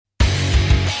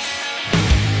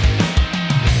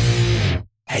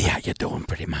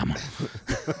mama.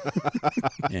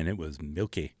 And it was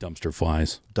milky. Dumpster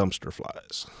flies.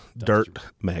 Dirt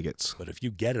maggots. But if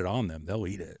you get it on them, they'll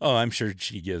eat it. Oh, I'm sure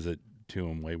she gives it to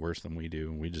them way worse than we do,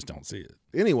 and we just don't see it.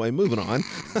 Anyway, moving on.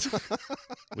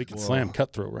 We could slam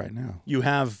Cutthroat right now. You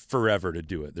have forever to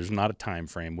do it. There's not a time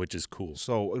frame, which is cool.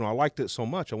 So, I liked it so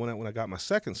much. I went out when I got my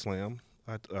second slam.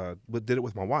 I did it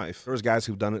with my wife. There's guys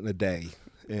who've done it in a day,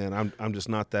 and I'm just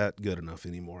not that good enough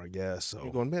anymore, I guess. So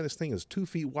I'm going, man, this thing is 2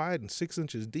 feet wide and 6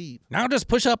 inches deep. Now just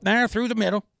push up there through the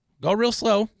middle. Go real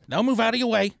slow. Don't move out of your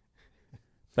way.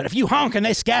 But if you honk and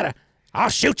they scatter, I'll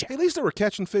shoot you. At least they were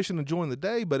catching fish and enjoying the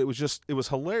day, but it was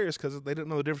hilarious because they didn't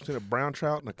know the difference between a brown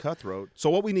trout and a cutthroat. So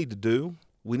what we need to do,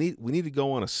 we need to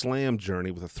go on a slam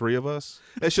journey with the three of us.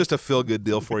 It's just a feel-good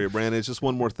deal for you, Brandon. It's just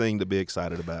one more thing to be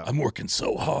excited about. I'm working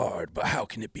so hard, but how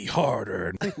can it be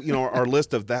harder? I think, our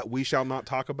list of that we shall not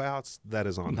talk about, that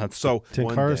is on. So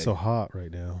Tenkara is so hot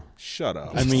right now. Shut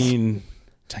up. I mean,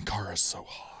 Tenkara is so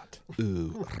hot.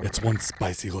 Ooh. It's one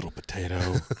spicy little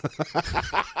potato.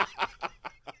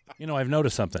 I've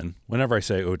noticed something. Whenever I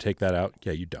say, oh, take that out,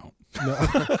 yeah, you don't. No.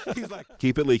 He's like,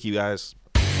 keep it leaky, guys.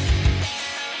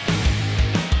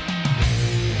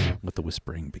 Let the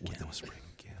whispering begin.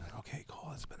 Okay,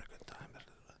 cool. It's been a good time.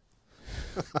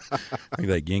 Like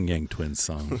that Yin Yang Twins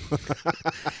song.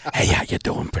 Hey, how you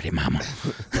doing, pretty mama?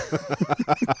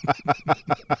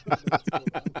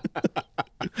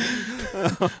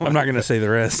 I'm not going to say the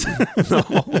rest.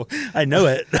 No, I know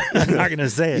it. I'm not going to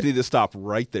say it. You need to stop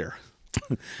right there.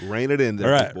 Rein it in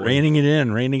there. All right, reining it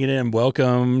in.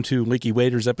 Welcome to Leaky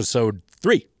Waiters episode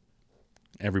 3.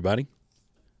 Everybody,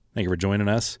 thank you for joining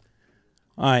us.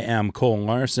 I am Cole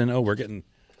Larson. Oh, we're getting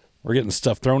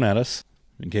stuff thrown at us.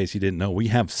 In case you didn't know, we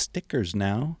have stickers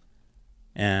now,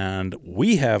 and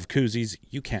we have koozies.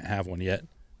 You can't have one yet,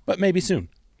 but maybe soon.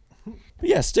 But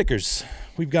yeah, stickers.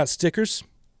 We've got stickers.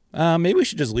 Maybe we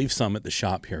should just leave some at the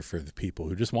shop here for the people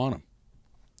who just want them.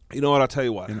 You know what? I'll tell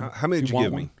you what. How many did you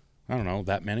give me? I don't know.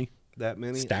 That many? That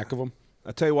many? Stack of them?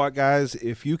 I'll tell you what, guys.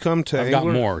 If you come to I've got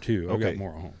more, too. I've got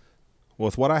more at home. Well,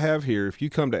 with what I have here, if you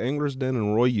come to Angler's Den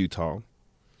in Roy, Utah,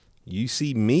 you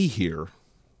see me here,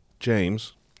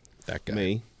 James, that guy,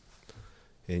 me,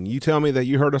 and you tell me that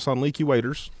you heard us on Leaky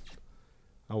Waiters,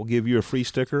 I will give you a free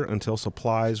sticker until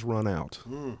supplies run out.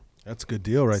 That's a good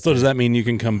deal right there. So does that mean you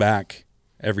can come back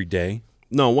every day?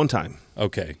 No, one time.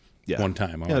 Okay. Yeah. One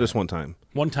time. Yeah, just one time.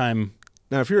 One time.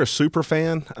 Now, if you're a super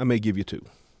fan, I may give you 2.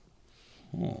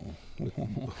 Oh.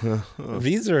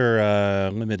 These are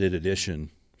limited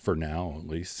edition for now, at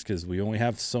least, because we only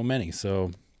have so many.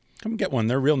 So come get one.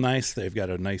 They're real nice. They've got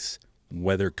a nice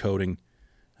weather coating,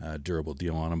 durable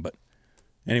deal on them. But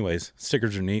anyways,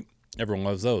 stickers are neat. Everyone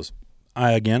loves those.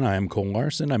 I am Cole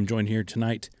Larson. I'm joined here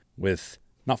tonight with,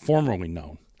 not formerly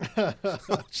known.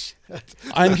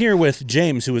 I'm here with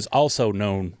James, who is also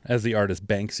known as the artist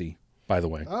Banksy, by the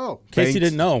way. Oh. In case you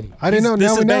didn't know. I didn't know.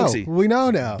 Now we know. Banksy. We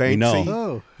know now. Banksy. We know.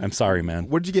 Oh. I'm sorry, man.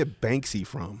 Where'd you get Banksy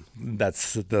from?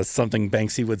 That's something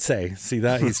Banksy would say. See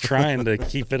that? He's trying to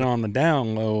keep it on the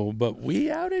down low, but we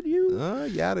outed you.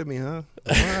 You outed me, huh?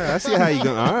 All right, I see how you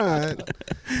going.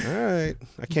 All right.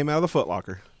 I came out of the Foot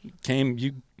Locker.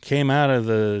 You came out of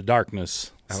the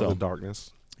darkness. Out of the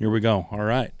darkness. Here we go. All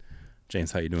right.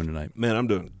 James, how you doing tonight? Man, I'm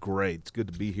doing great. It's good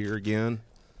to be here again,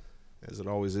 as it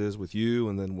always is with you,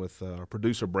 and then with our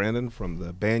producer Brandon from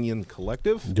the Banyan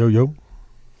Collective. Yo.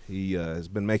 He has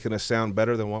been making us sound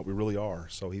better than what we really are.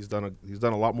 So he's done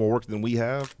a lot more work than we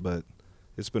have, but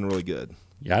it's been really good.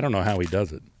 Yeah, I don't know how he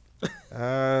does it.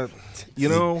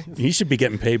 He should be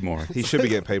getting paid more. He should be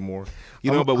getting paid more.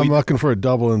 I'm looking for a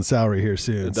double in salary here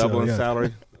soon. A double in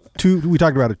salary. We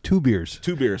talked about it. 2 beers.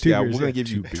 2 beers. Yeah, we're going to give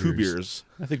you 2 beers.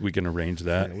 I think we can arrange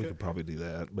that. Yeah, we could probably do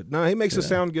that. But no, he makes us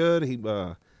sound good. He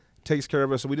takes care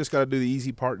of us. So we just got to do the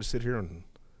easy part to sit here and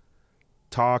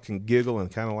talk and giggle and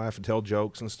kind of laugh and tell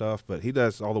jokes and stuff. But he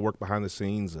does all the work behind the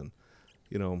scenes and,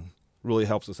 really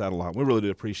helps us out a lot. We really do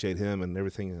appreciate him and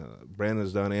everything Brandon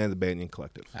has done and the Banyan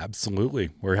Collective. Absolutely.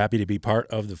 We're happy to be part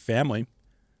of the family.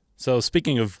 So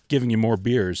speaking of giving you more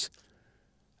beers,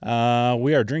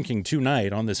 we are drinking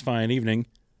tonight on this fine evening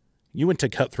Uinta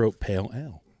Cutthroat Pale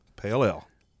Ale. Pale Ale.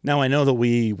 Now, I know that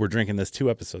we were drinking this 2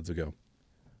 episodes ago,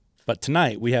 but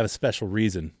tonight we have a special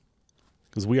reason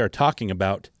because we are talking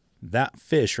about that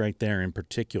fish right there in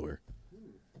particular.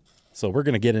 So we're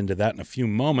going to get into that in a few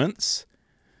moments.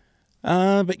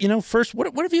 But, first,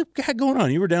 what have you had going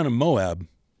on? You were down in Moab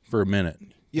for a minute.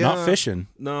 Yeah, not fishing.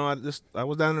 No, I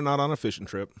was down there not on a fishing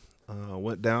trip.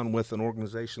 Went down with an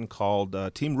organization called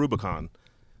Team Rubicon,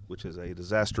 which is a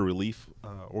disaster relief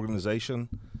organization.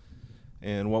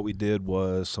 And what we did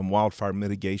was some wildfire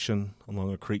mitigation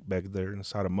along a creek bed there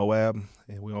inside of Moab.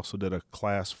 And we also did a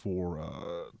class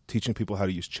for teaching people how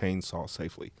to use chainsaw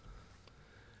safely.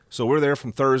 So we're there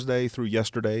from Thursday through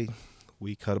yesterday.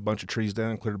 We cut a bunch of trees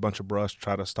down, cleared a bunch of brush,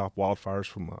 tried to stop wildfires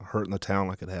from hurting the town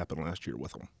like it happened last year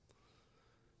with them.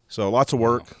 So lots of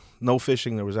work. Wow. No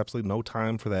fishing. There was absolutely no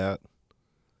time for that.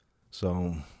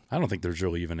 So I don't think there's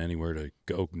really even anywhere to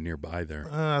go nearby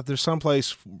there. There's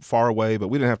someplace far away, but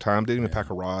we didn't have time. Didn't even pack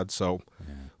a rod, so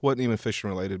wasn't even fishing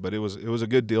related. But it was a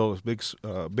good deal. It was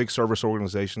a big service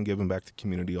organization giving back to the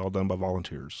community, all done by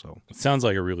volunteers. So it sounds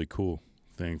like a really cool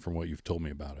thing from what you've told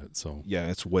me about it. So yeah,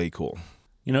 it's way cool.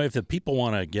 If the people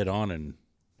want to get on and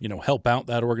help out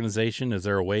that organization, is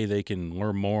there a way they can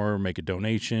learn more, make a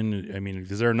donation? I mean,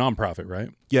 because they're a nonprofit, right?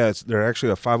 Yeah, they're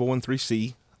actually a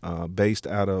 501(c)(3) based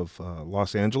out of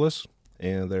Los Angeles,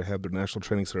 and they have their national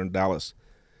training center in Dallas.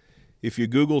 If you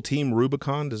Google Team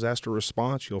Rubicon Disaster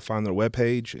Response, you'll find their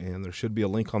webpage, and there should be a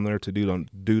link on there to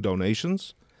do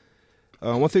donations.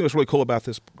 One thing that's really cool about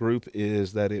this group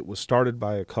is that it was started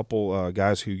by a couple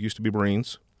guys who used to be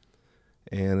Marines,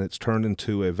 and it's turned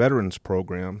into a veterans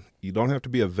program. You don't have to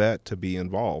be a vet to be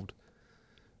involved,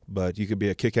 but you could be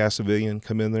a kick-ass civilian,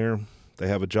 come in there. They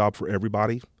have a job for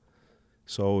everybody.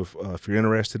 So if you're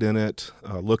interested in it,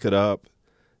 look it up.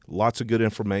 Lots of good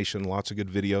information, lots of good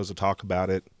videos to talk about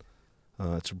it.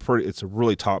 It's a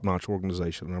really top-notch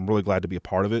organization, and I'm really glad to be a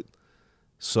part of it.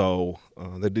 So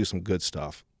they do some good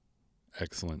stuff.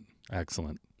 Excellent.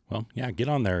 Well, yeah, get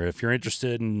on there. If you're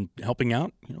interested in helping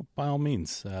out, by all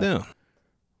means.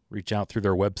 Reach out through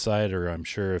their website, or I'm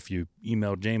sure if you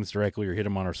email James directly or hit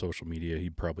him on our social media,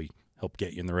 he'd probably help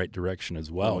get you in the right direction as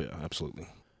well. Oh, yeah, absolutely.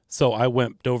 So I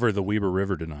went over the Weber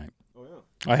River tonight. Oh,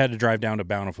 yeah. I had to drive down to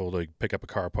Bountiful to pick up a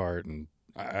car part, and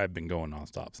I've been going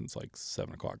nonstop since like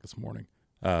 7 o'clock this morning.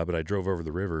 But I drove over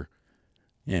the river,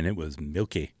 and it was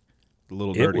milky. A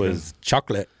little dirty. It was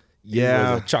chocolate.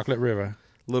 Yeah. It was a chocolate river.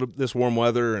 This warm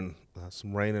weather and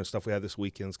some rain and stuff we had this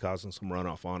weekend's causing some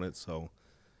runoff on it, so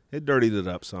it dirtied it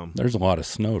up some. There's a lot of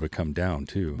snow to come down,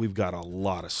 too. We've got a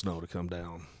lot of snow to come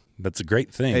down. That's a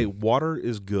great thing. Hey, water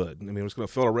is good. I mean, it's going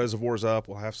to fill our reservoirs up.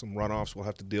 We'll have some runoffs we'll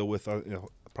have to deal with,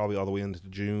 probably all the way into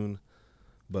June.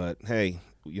 But, hey,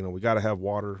 we got to have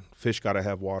water. Fish got to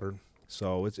have water.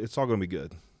 So it's all going to be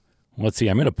good. Let's see.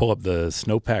 I'm going to pull up the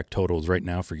snowpack totals right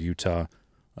now for Utah.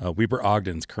 Weber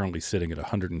Ogden's currently sitting at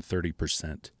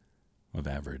 130% of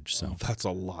average. So that's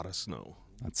a lot of snow.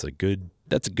 That's a good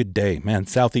day, man.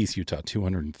 Southeast Utah,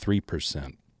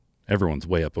 203%. Everyone's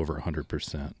way up over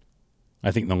 100%. I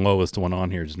think the lowest one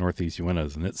on here is Northeast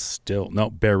Uinta's, and it's still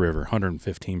Bear River,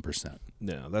 115%.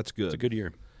 Yeah, that's good. It's a good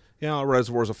year. Yeah, our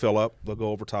reservoirs will fill up. They'll go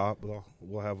over top.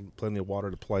 We'll have plenty of water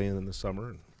to play in the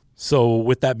summer. So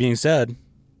with that being said,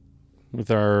 with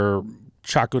our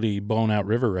chocolatey blown out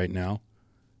river right now,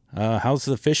 how's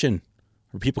the fishing?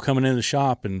 Are people coming in the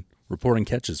shop and reporting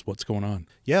catches? What's going on?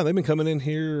 Yeah, they've been coming in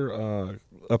here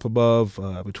up above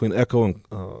between Echo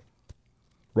and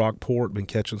Rockport. Been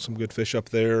catching some good fish up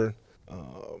there.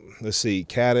 Let's see,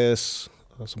 caddis,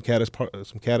 some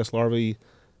caddis larvae.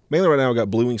 Mainly right now, we got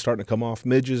blue wing starting to come off.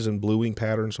 Midges and blue wing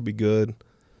patterns will be good.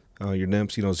 Your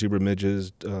nymphs, zebra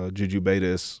midges,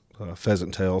 jujubatus,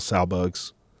 pheasant tails, sow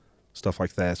bugs, stuff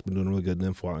like that. It's been doing really good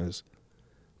nymph-wise.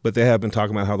 But they have been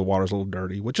talking about how the water's a little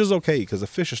dirty, which is okay because the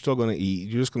fish are still going to eat.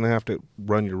 You're just going to have to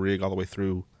run your rig all the way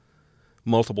through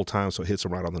multiple times so it hits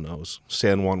them right on the nose.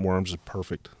 Sandworm worms is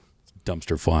perfect.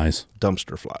 Dumpster flies.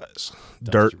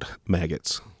 Dirt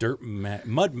maggots.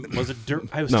 Mud. Was it dirt?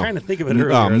 I was trying to think of it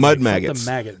earlier. Mud maggots.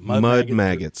 Mud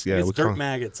maggots. Yeah. Dirt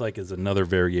maggots is another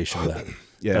variation of that.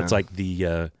 Yeah. That's like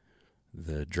the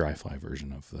dry fly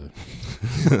version of the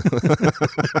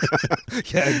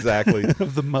yeah, exactly.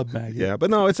 of the mud maggot. Yeah, but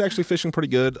no, it's actually fishing pretty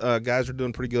good. Guys are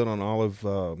doing pretty good on olive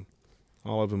and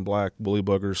black woolly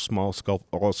boogers, small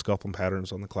sculpin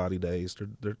patterns on the cloudy days.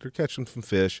 They're catching some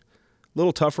fish. A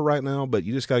little tougher right now, but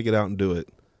you just got to get out and do it.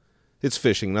 It's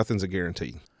fishing. Nothing's a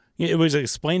guarantee. Yeah, it was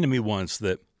explained to me once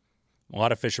that a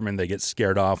lot of fishermen, they get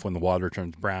scared off when the water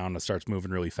turns brown and starts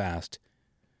moving really fast.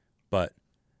 But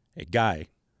a guy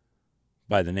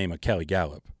by the name of Kelly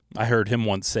Gallup, I heard him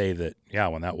once say that,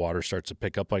 when that water starts to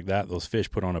pick up like that, those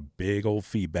fish put on a big old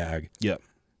feed bag. Yep.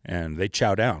 And they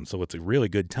chow down. So it's a really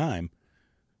good time.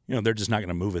 They're just not going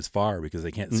to move as far because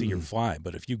they can't see your fly.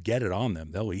 But if you get it on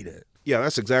them, they'll eat it. Yeah,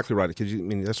 that's exactly right. Because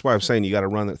that's why I'm saying you got to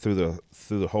run it through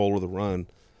the hole of the run.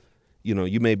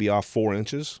 You may be off 4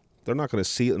 inches. They're not going to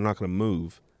see it. They're not going to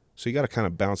move. So you got to kind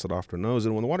of bounce it off their nose.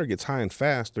 And when the water gets high and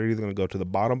fast, they're either going to go to the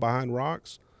bottom behind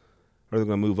rocks, or they're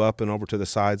going to move up and over to the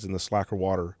sides in the slacker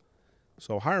water.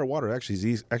 So higher water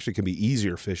actually can be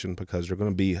easier fishing because they're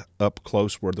going to be up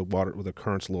close where the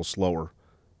current's a little slower.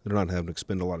 They're not having to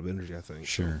expend a lot of energy, I think.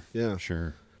 Sure. So, yeah.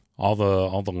 Sure. All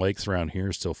the lakes around here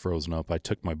are still frozen up. I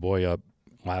took my boy up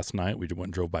last night. We went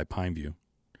and drove by Pineview.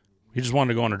 He just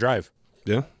wanted to go on a drive.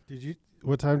 Yeah.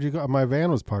 What time did you go? My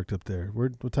van was parked up there.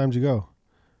 What time did you go?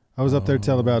 I was up there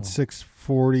till about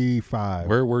 6:45.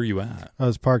 Where were you at? I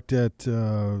was parked at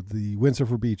the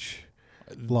Windsurfer Beach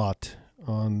lot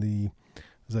on the,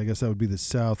 I guess that would be the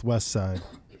southwest side.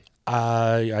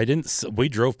 I didn't. We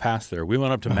drove past there. We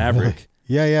went up to Maverick.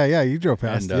 Yeah. You drove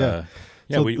past. And,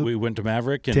 So we went to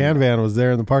Maverick. And tan van was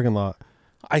there in the parking lot.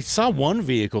 I saw one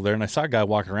vehicle there, and I saw a guy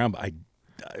walking around, but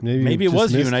maybe it just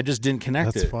was you, missed and I just didn't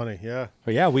connect That's it. funny, yeah.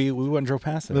 But yeah, we went and drove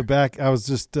past there. The back, I was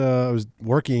just I was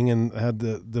working and had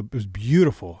it was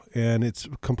beautiful, and it's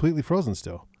completely frozen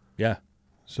still. Yeah.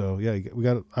 So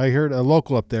yeah, I heard a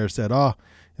local up there said,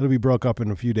 it'll be broke up in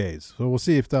a few days. So we'll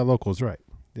see if that local is right.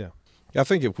 Yeah. I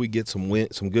think if we get some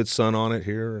good sun on it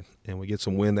here, and we get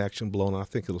some wind action blowing, I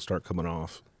think it'll start coming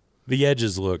off. The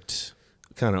edges looked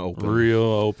kind of open, real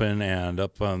open, and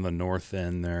up on the north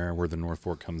end there, where the North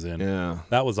Fork comes in,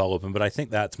 that was all open. But I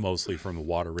think that's mostly from the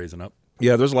water raising up.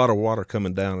 Yeah, there's a lot of water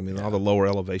coming down. I mean, all the lower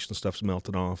elevation stuff's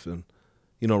melted off, and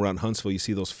around Huntsville, you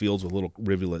see those fields with little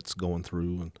rivulets going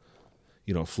through,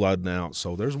 and flooding out.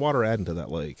 So there's water adding to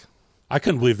that lake. I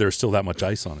couldn't believe there's still that much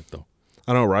ice on it, though.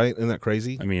 I know, right? Isn't that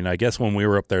crazy? I mean, I guess when we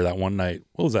were up there that one night,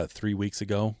 what was that? 3 weeks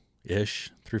ago,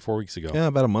 3-4 weeks ago. Yeah,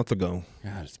 about a month ago.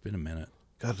 God, it's been a minute.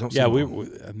 God, don't yeah,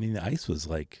 the ice was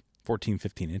like 14,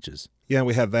 15 inches. Yeah,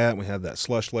 we had that. And we had that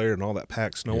slush layer and all that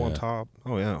packed snow on top.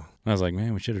 Oh, yeah. And I was like,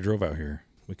 man, we should have drove out here.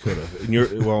 We could have.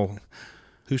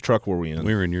 Whose truck were we in?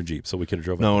 We were in your Jeep, so we could have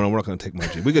drove out. No, we're not going to take my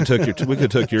Jeep. We could have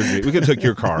took your Jeep. We could have took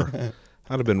your car. That'd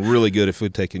have been really good if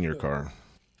we'd taken your car.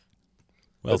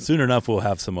 Well, soon enough, we'll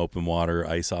have some open water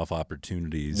ice-off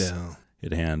opportunities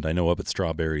at hand. I know up at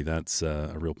Strawberry, that's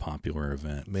a real popular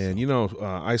event. Man,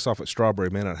 ice off at Strawberry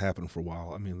may not happen for a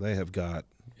while. I mean, they have got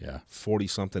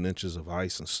 40-something inches of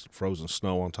ice and frozen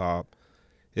snow on top.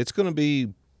 It's going to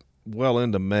be well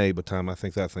into May by the time I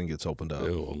think that thing gets opened up.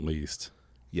 Oh, at least.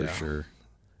 Yeah. For sure.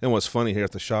 And what's funny here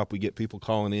at the shop, we get people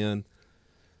calling in,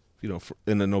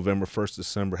 in the November 1st,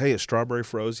 December. Hey, is Strawberry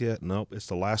froze yet? Nope, it's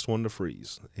the last one to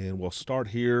freeze. And we'll start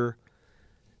here,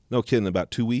 no kidding,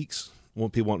 about 2 weeks.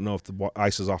 People want to know if the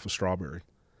ice is off of Strawberry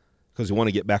because they want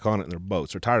to get back on it in their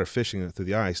boats. They're tired of fishing it through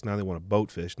the ice. Now they want to boat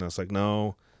fish. And I was like,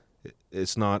 no,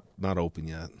 it's not open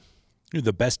yet.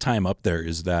 The best time up there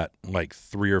is that like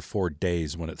 3 or 4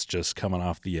 days when it's just coming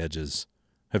off the edges.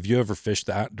 Have you ever fished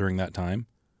that during that time?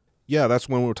 Yeah, that's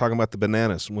when we were talking about the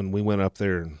bananas when we went up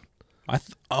there. And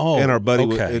and our buddy he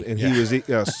was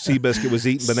Seabiscuit was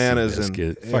eating bananas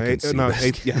Seabiscuit. Fucking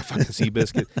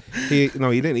Seabiscuit. He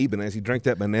didn't eat bananas. He drank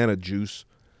that banana juice,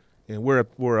 and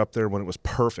we're up there when it was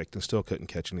perfect and still couldn't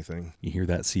catch anything. You hear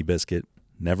that, Seabiscuit?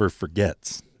 Never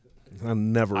forgets.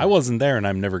 I wasn't there, and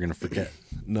I'm never going to forget.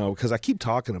 No, because I keep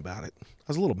talking about it. I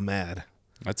was a little mad.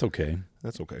 That's okay.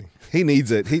 He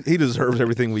needs it. He deserves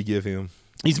everything we give him.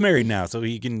 He's married now, so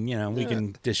he can we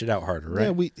can dish it out harder,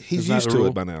 right? Yeah, he's used to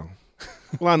it by now.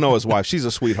 Well, I know his wife. She's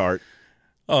a sweetheart.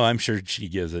 Oh, I'm sure she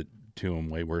gives it to him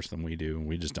way worse than we do, and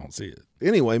we just don't see it.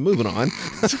 Anyway, moving on.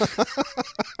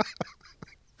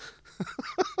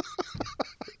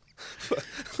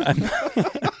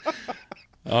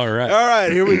 All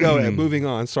right, here we go. Moving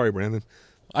on. Sorry, Brandon.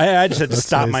 I just had to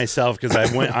stop myself because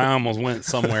I almost went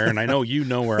somewhere, and I know you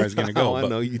know where I was going to go. I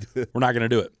know you did. We're not going to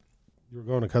do it. You were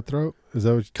going to Cutthroat? Is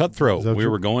that what Cutthroat? We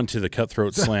were going to the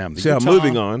Cutthroat Slam.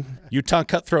 Moving on. Utah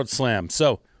Cutthroat Slam.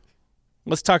 So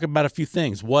let's talk about a few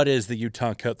things. What is the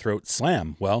Utah Cutthroat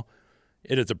Slam? Well,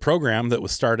 it is a program that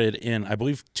was started in, I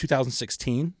believe,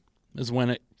 2016 is when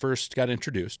it first got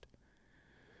introduced.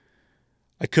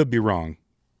 I could be wrong,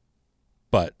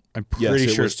 but I'm pretty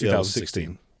sure it's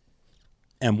 2016.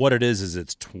 And what it is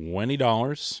it's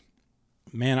 $20.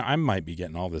 Man, I might be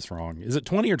getting all this wrong. Is it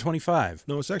 20 or 25?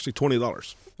 No, it's actually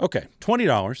 $20. Okay,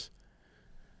 $20.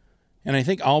 And I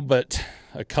think all but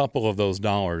a couple of those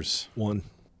dollars. $1?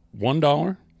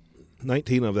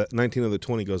 19 of the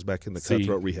 20 goes back in the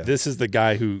Cutthroat rehab. This is the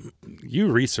guy who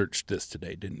you researched this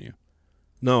today, didn't you?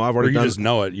 No, I've already done it. You just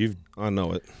know it. I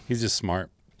know it. He's just smart.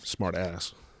 Smart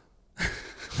ass.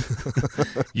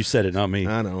 You said it, not me.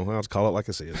 I know. I'll call it like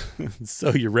I see it.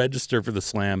 So you register for the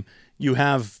slam. You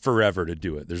have forever to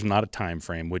do it. There's not a time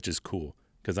frame, which is cool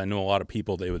because I know a lot of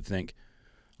people, they would think,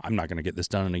 I'm not going to get this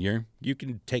done in a year. You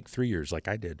can take 3 years like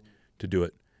I did to do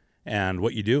it. And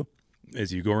what you do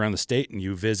is you go around the state and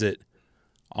you visit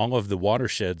all of the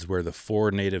watersheds where the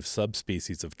 4 native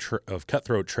subspecies of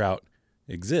cutthroat trout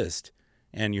exist,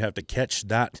 and you have to catch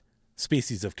that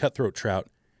species of cutthroat trout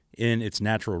in its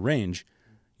natural range,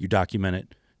 you document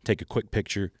it, take a quick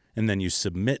picture, and then you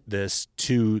submit this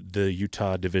to the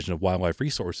Utah Division of Wildlife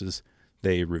Resources.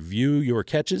 They review your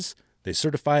catches, they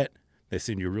certify it, they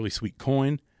send you a really sweet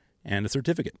coin and a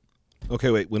certificate. Okay,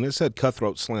 wait. When it said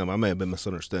cutthroat slam, I may have been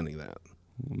misunderstanding that.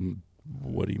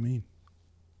 What do you mean?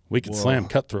 We could slam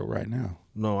cutthroat right now.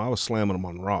 No, I was slamming them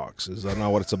on rocks. Is that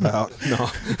not what it's about? No.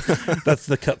 That's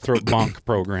the Cutthroat Bonk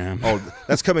program. Oh,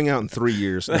 that's coming out in 3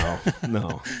 years.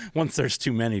 No. Once there's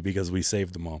too many because we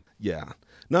saved them all. Yeah.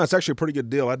 No, it's actually a pretty good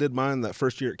deal. I did mine that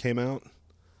first year it came out.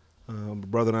 My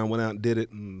brother and I went out and did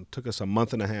it, and it took us a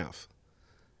month and a half.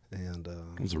 And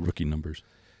those are rookie numbers.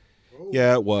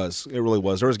 Yeah, it was. It really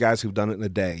was. There was guys who've done it in a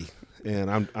day,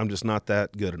 and I'm just not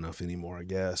that good enough anymore, I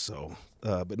guess. So,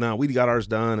 but no, we got ours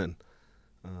done, and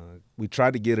we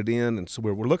tried to get it in, and so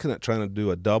we're looking at trying to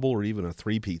do a double or even a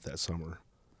three-peat that summer.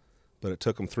 But it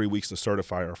took them 3 weeks to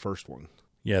certify our first one.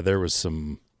 Yeah, there was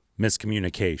some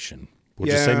miscommunication. We'll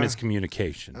just say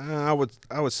miscommunication. I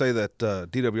would say that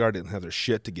DWR didn't have their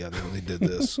shit together when they did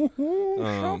this.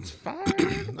 No,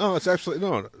 it's absolutely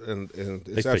no, and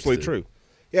it's absolutely true.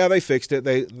 Yeah, they fixed it.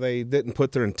 They didn't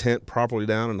put their intent properly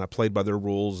down, and I played by their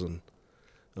rules, and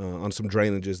on some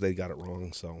drainages they got it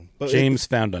wrong. So, but James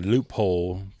found a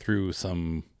loophole through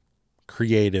some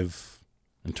creative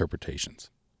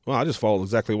interpretations. Well, I just followed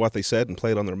exactly what they said and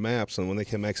played on their maps. And when they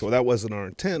came back, said, "Well, that wasn't our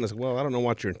intent." I said, "Well, I don't know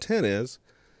what your intent is.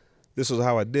 This is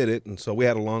how I did it." And so we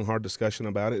had a long, hard discussion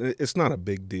about it. It's not a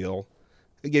big deal.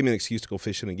 It gave me an excuse to go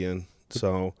fishing again.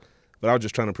 So, but I was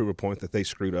just trying to prove a point that they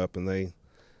screwed up, and they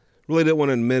really didn't want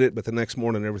to admit it. But the next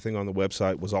morning, everything on the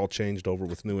website was all changed over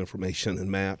with new information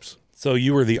and maps. So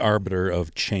you were the arbiter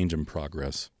of change in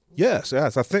progress. Yes. I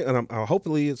think, and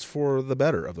hopefully it's for the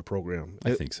better of the program.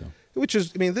 I think so. Which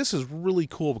is, I mean, this is really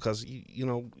cool because, you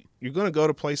know, you're going to go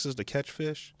to places to catch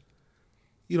fish,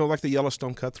 you know, like the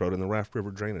Yellowstone Cutthroat and the Raft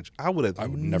River drainage. I would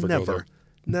never go there.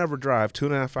 Never drive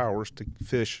 2.5 hours to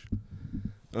fish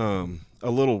a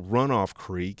little runoff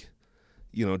creek,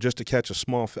 you know, just to catch a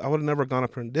small fish. I would have never gone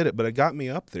up there and did it, but it got me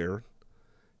up there,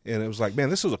 and it was like, man,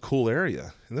 this is a cool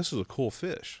area, and this is a cool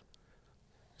fish.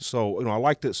 So, you know, I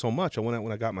liked it so much. I went out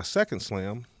when I got my second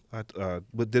slam. I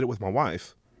did it with my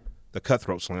wife, the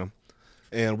Cutthroat Slam,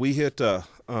 and we hit. So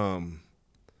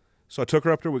I took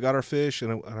her up there. We got our fish,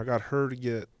 and I got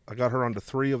her onto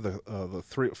 3 of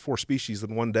the 4 species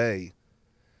in one day,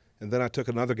 and then I took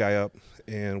another guy up,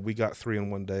 and we got 3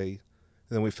 in one day, and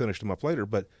then we finished them up later.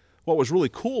 But what was really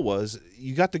cool was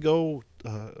you got to go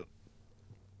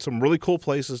some really cool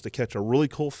places to catch a really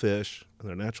cool fish in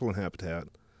their natural habitat.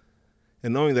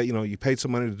 And knowing that, you know, you paid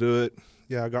some money to do it.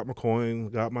 Yeah, I got my coin,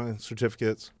 got my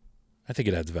certificates. I think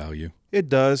it adds value. It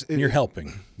does. And you're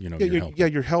helping. You know,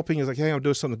 you're helping. It's like, hey, I'm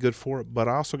doing something good for it. But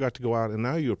I also got to go out, and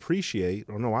now you appreciate,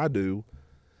 or no, I do,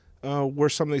 where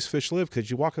some of these fish live.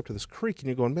 Because you walk up to this creek, and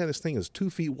you're going, man, this thing is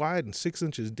 2 feet wide and 6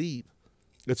 inches deep.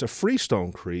 It's a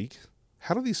freestone creek.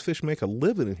 How do these fish make a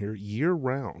living in here year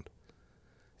round?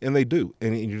 And they do,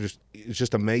 and it's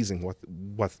just amazing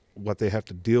what they have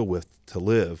to deal with to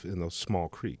live in those small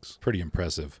creeks. Pretty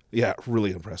impressive. Yeah, really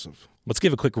impressive. Let's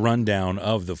give a quick rundown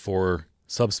of the 4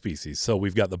 subspecies. So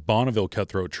we've got the Bonneville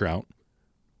cutthroat trout,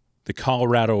 the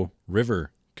Colorado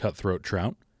River cutthroat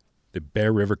trout, the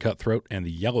Bear River cutthroat, and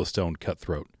the Yellowstone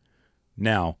cutthroat.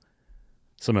 Now,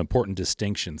 some important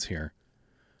distinctions here.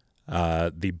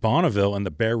 The Bonneville and the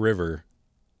Bear River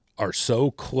are so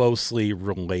closely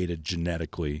related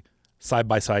genetically, side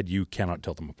by side, you cannot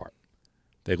tell them apart.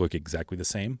 They look exactly the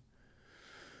same.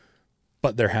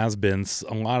 But there has been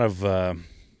a lot of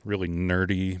really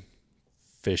nerdy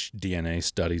fish DNA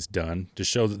studies done to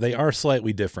show that they are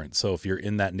slightly different. So if you're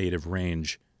in that native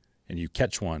range and you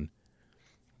catch one,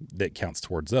 that counts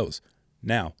towards those.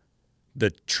 Now, the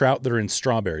trout that are in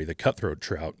Strawberry, the cutthroat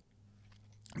trout,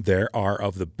 there are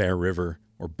of the Bear River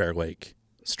or Bear Lake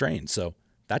strain. So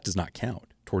that does not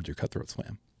count towards your cutthroat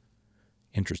slam.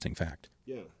 Interesting fact.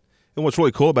 Yeah. And what's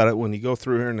really cool about it, when you go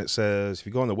through here and it says, if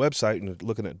you go on the website and you're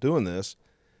looking at doing this,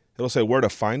 it'll say where to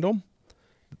find them.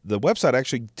 The website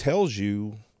actually tells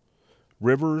you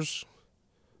rivers,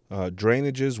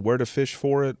 drainages, where to fish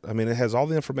for it. I mean, it has all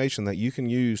the information that you can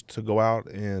use to go out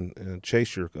and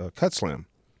chase your cut slam,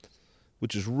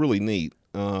 which is really neat.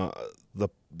 The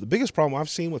biggest problem I've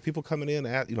seen with people coming in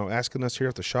asking us here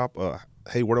at the shop,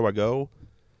 hey, where do I go?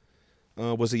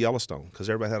 Was the Yellowstone, because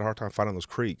everybody had a hard time finding those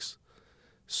creeks.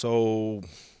 So,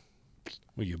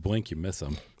 well, you blink, you miss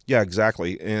them. Yeah,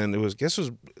 exactly. And it was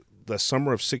the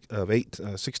summer of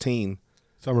 16.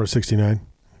 Summer of 69.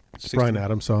 It's a Bryan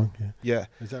Adams song. Yeah.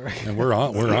 Is that right? And we're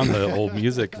on the old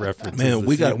music references. Man,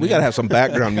 we got to have some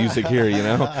background music here, you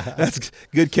know. That's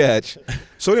good catch.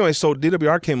 So anyway, so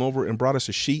DWR came over and brought us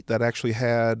a sheet that actually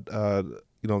had,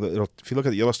 if you look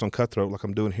at the Yellowstone Cutthroat, like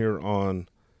I'm doing here on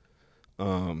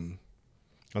their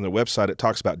website, it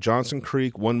talks about Johnson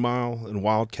Creek, 1 Mile, and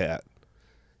Wildcat.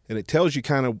 And it tells you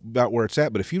kind of about where it's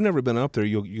at. But if you've never been up there,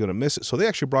 you're going to miss it. So they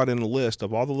actually brought in a list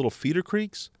of all the little feeder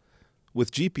creeks with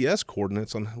GPS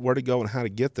coordinates on where to go and how to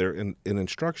get there and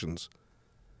instructions.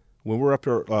 When we were up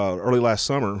there early last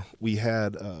summer, we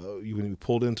had, when we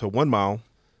pulled into 1 Mile,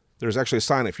 there's actually a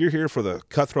sign. If you're here for the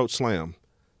Cutthroat Slam,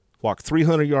 walk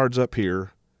 300 yards up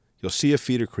here, you'll see a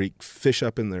feeder creek, fish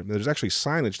up in there. There's actually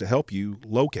signage to help you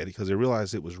locate it because they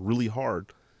realized it was really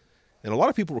hard. And a lot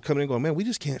of people were coming in going, man, we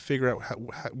just can't figure out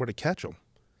where to catch them.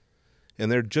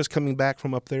 And they're just coming back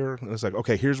from up there. And it's like,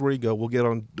 okay, here's where you go. We'll get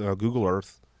on Google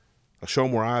Earth. I'll show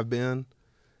them where I've been.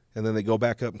 And then they go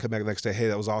back up and come back the next day. Hey,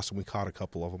 that was awesome. We caught a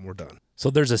couple of them. We're done.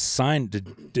 So there's a sign.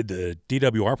 Did the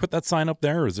DWR put that sign up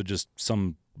there, or is it just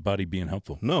somebody being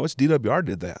helpful? No, it's DWR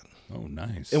did that. Oh,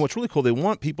 nice. And what's really cool, they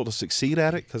want people to succeed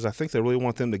at it because I think they really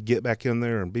want them to get back in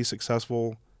there and be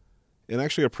successful and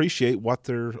actually appreciate what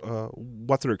they're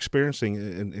experiencing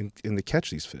and to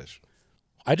catch these fish.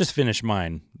 I just finished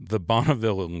mine. The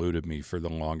Bonneville eluded me for the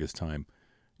longest time.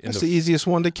 That's the easiest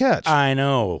one to catch. I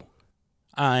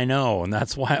know, and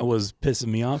that's why it was pissing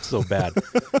me off so bad.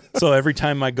 So every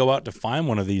time I go out to find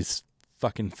one of these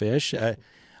fucking fish,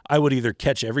 I would either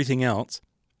catch everything else,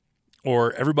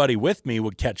 or everybody with me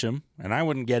would catch them, and I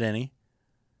wouldn't get any.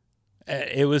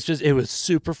 It was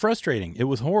super frustrating. It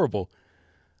was horrible.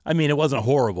 I mean, it wasn't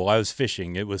horrible. I was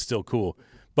fishing. It was still cool.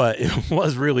 But it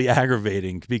was really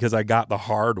aggravating because I got the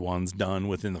hard ones done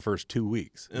within the first 2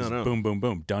 weeks. Boom, boom,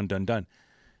 boom, done, done, done.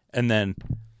 And then,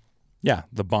 yeah,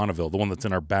 the Bonneville, the one that's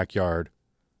in our backyard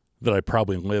that I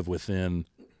probably live within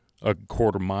a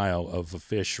quarter mile of a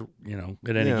fish,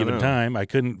 at any given time. I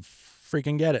couldn't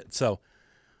freaking get it. So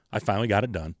I finally got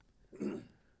it done.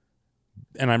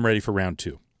 And I'm ready for round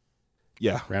 2.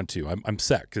 Yeah. Round 2. I'm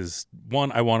set because,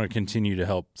 1, I want to continue to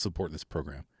help support this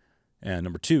program. And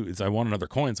number 2 is I want another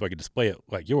coin so I can display it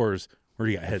like yours where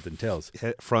you got heads and tails.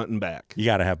 Front and back. You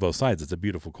got to have both sides. It's a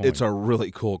beautiful coin. It's a really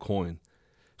cool coin.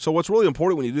 So what's really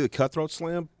important when you do the Cutthroat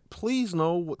Slam, please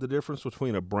know what the difference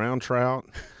between a brown trout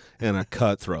and a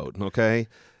cutthroat, okay?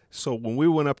 So when we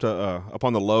went up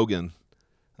on the Logan,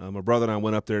 my brother and I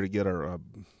went up there to get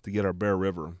our Bear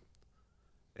River.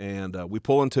 And we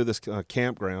pull into this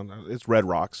campground. It's Red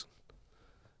Rocks,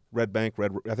 I think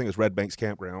it's Red Bank's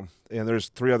campground. And there's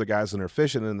 3 other guys in there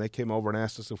fishing, and they came over and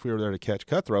asked us if we were there to catch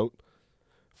cutthroat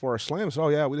for our slam. So, oh,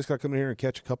 yeah, we just got to come in here and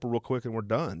catch a couple real quick, and we're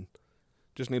done.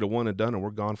 Just need a one and done, and we're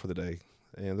gone for the day.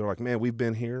 And they're like, man, we've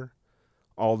been here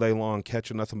all day long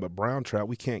catching nothing but brown trout.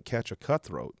 We can't catch a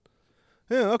cutthroat.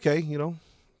 Yeah, okay,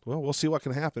 well, we'll see what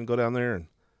can happen. Go down there, and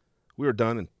we were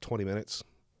done in 20 minutes.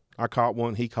 I caught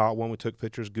one. He caught one. We took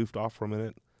pictures, goofed off for a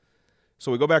minute.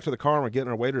 So we go back to the car, and we're getting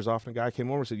our waders off, and a guy came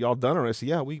over and said, y'all done it? I said,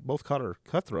 yeah, we both caught our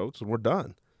cutthroats, and we're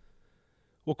done.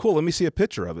 Well, cool. Let me see a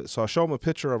picture of it. So I show him a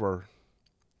picture of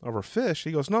our fish.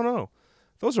 He goes, no.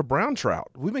 Those are brown trout.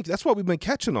 That's what we've been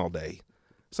catching all day.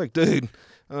 It's like, dude,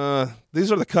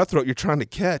 these are the cutthroat you're trying to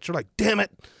catch. You're like, damn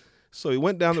it. So he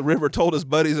went down the river, told his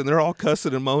buddies, and they're all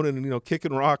cussing and moaning and,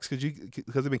 kicking rocks because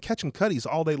they've been catching cutties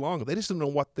all day long. They just didn't know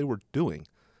what they were doing.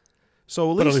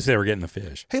 So at least they were getting the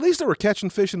fish. Hey, at least they were catching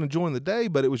fish and enjoying the day,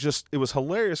 but it was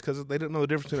hilarious because they didn't know the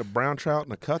difference between a brown trout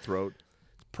and a cutthroat.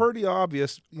 It's pretty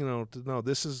obvious, to know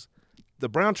the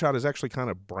brown trout is actually kind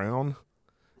of brown,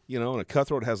 and a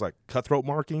cutthroat has like cutthroat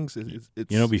markings.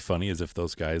 It'd be funny is if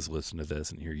those guys listen to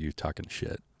this and hear you talking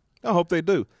shit. I hope they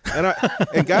do.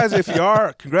 And guys, if you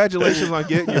are, congratulations on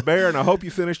getting your bear, and I hope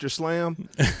you finished your slam.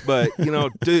 But,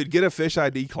 dude, get a fish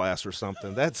ID class or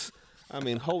something.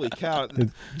 Holy cow.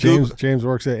 James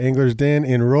works at Angler's Den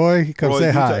in Roy. Come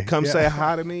say hi. Say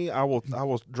hi to me. I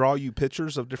will draw you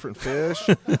pictures of different fish.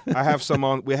 We have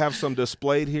some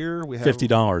displayed here. We have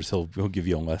 $50. He'll give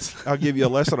you a lesson. I'll give you a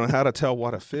lesson on how to tell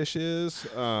what a fish is.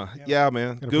 Yeah,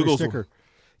 man. Google's sticker.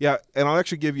 Yeah, and I'll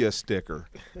actually give you a sticker.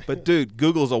 But, dude,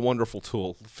 Google's a wonderful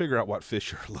tool. Figure out what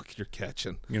fish you're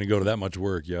catching. You're going to go to that much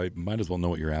work. Yeah, you might as well know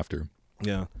what you're after.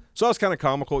 Yeah. So it's kind of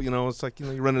comical, it's like,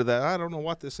 you run into that. I don't know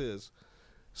what this is.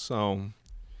 So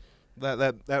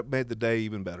that made the day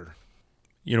even better.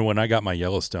 When I got my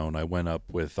Yellowstone, I went up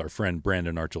with our friend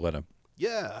Brandon Archuleta.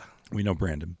 Yeah. We know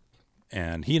Brandon.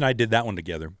 And he and I did that one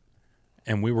together.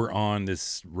 And we were on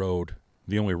this road,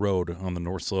 the only road on the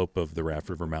north slope of the Raft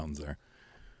River Mountains there.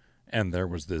 And there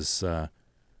was this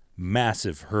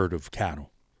massive herd of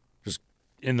cattle just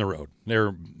in the road.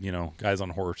 They're, guys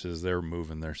on horses. They're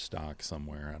moving their stock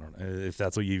somewhere. I don't know if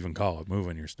that's what you even call it,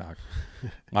 moving your stock,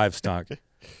 livestock.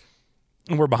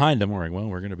 And we're behind them. We're like, well,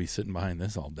 we're going to be sitting behind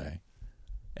this all day.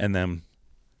 And then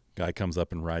guy comes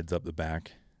up and rides up the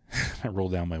back. I roll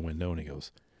down my window and he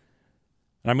goes,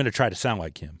 and I'm going to try to sound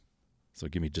like him. So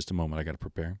give me just a moment. I got to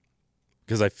prepare.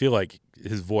 Because I feel like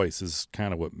his voice is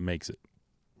kind of what makes it.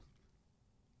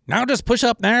 Now just push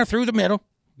up there through the middle.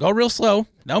 Go real slow.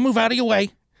 Don't move out of your way.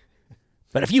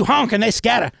 But if you honk and they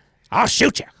scatter, I'll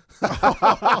shoot you.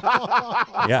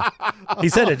 Yeah. He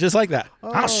said it just like that.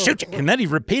 I'll shoot you. And then he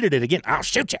repeated it again. I'll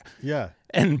shoot you. Yeah.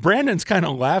 And Brandon's kind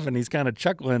of laughing. He's kind of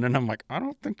chuckling. And I'm like, I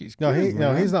don't think he's kidding,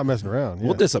 No, he's not messing around. Yeah.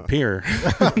 We'll disappear.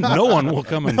 No one will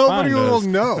come and find Nobody will us.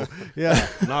 know. Yeah.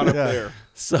 Not up there.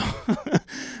 So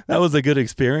that was a good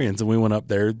experience. And we went up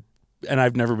there. And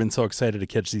I've never been so excited to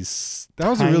catch these. That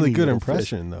was a really good little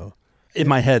impression, fish. though. In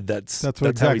my head, that's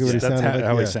exactly what he sounded like,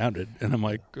 how yeah. he sounded. And I'm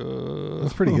like,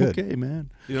 That's pretty good. Okay, man.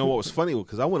 You know what was funny?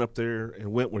 Because I went up there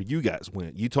and went where you guys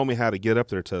went. You told me how to get up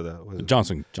there to the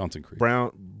Johnson Creek.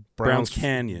 Browns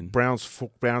Canyon.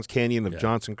 Browns Canyon of Yeah.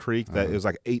 Johnson Creek. That it was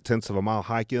like 0.8 of a mile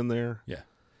hike in there. Yeah.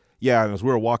 Yeah, and as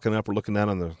we were walking up, we're looking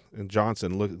down in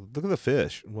Johnson. Look at the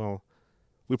fish. Well,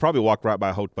 we probably walked right by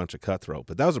a whole bunch of cutthroat,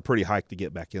 but that was a pretty hike to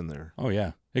get back in there. Oh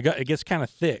yeah, it gets kind of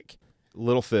thick A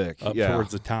little thick, up yeah.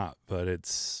 towards the top, but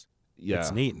it's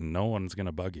neat and no one's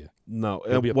gonna bug you. No,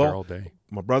 You'll be up there all day.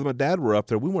 My brother and my dad were up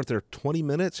there. We weren't there 20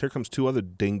 minutes. Here comes two other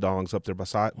ding-dongs up there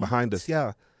behind us.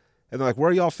 Yeah. And they're like, where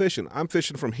are y'all fishing? I'm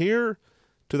fishing from here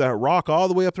to that rock all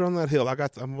the way up there on that hill.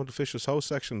 I'm going to fish this whole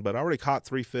section, but I already caught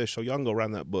 3 fish, so y'all can go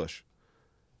around that bush.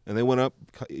 And they went up.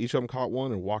 Each of them caught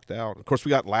one and walked out. Of course, we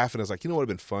got laughing. I was like, what would have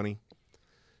been funny?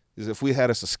 Is if we had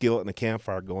us a skillet and a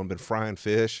campfire going, been frying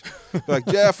fish. Like,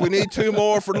 Jeff, we need 2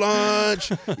 more for lunch.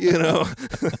 Be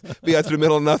out to the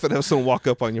middle of nothing, have someone walk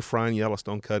up on you frying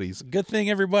Yellowstone cutties. Good thing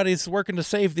everybody's working to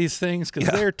save these things because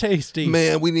they're tasty.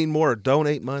 Man, we need more.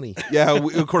 Donate money. Yeah,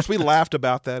 of course, we laughed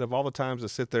about that of all the times to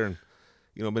sit there and,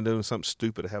 been doing something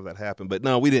stupid to have that happen. But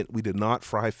no, we didn't. We did not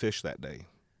fry fish that day,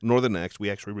 nor the next. We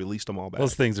actually released them all back.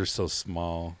 Those things are so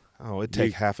small. Oh, it'd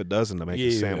take half a dozen to make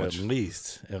a sandwich.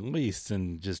 At least.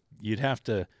 And just, you'd have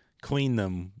to clean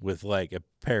them with like a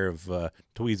pair of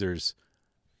tweezers.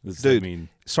 Dude,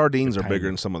 sardines are tiny. bigger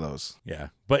than some of those. Yeah.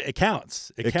 But it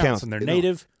counts. It counts. And they're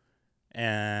native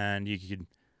and you can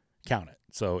count it.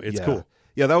 So it's cool.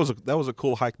 Yeah, that was a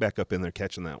cool hike back up in there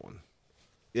catching that one.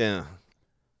 Yeah.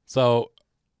 So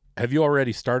have you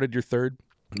already started your third?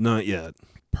 Not yet.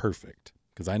 Perfect.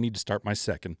 Because I need to start my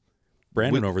second.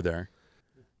 Brandon over there.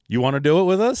 You want to do it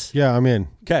with us? Yeah, I'm in.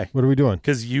 Okay. What are we doing?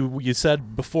 Because you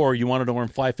said before you wanted to learn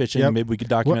fly fishing. Yep. Maybe we could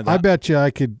document I that. bet you I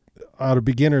could, out of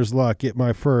beginner's luck, get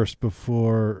my first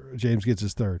before James gets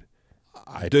his third.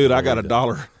 I got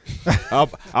 $1.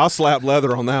 I'll slap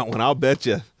leather on that one. I'll bet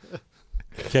you.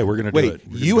 Okay, we're gonna do it.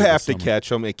 You have to catch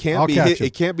them. It can't be.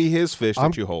 It can't be his fish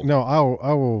that you hold. No,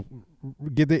 I will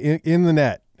get in the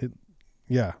net.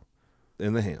 Yeah.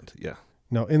 In the hand. Yeah.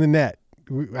 No, in the net.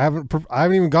 I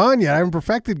haven't even gone yet. I haven't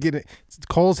perfected getting it. It's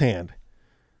Cole's hand.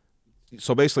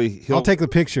 So basically, I'll take the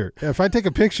picture. If I take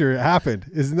a picture, it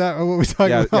happened. Isn't that what we're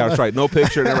talking about? Yeah, that's right. No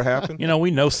picture, it never happened.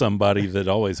 We know somebody that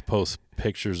always posts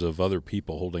pictures of other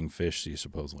people holding fish he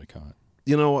supposedly caught.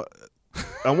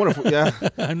 I wonder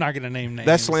if, I'm not going to name names.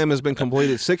 That slam has been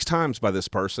completed 6 times by this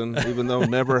person, even though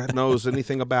never knows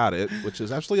anything about it, which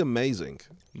is absolutely amazing.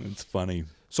 It's funny.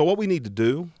 So what we need to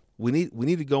do, we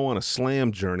need to go on a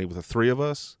slam journey with the 3 of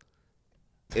us,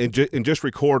 and just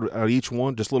record each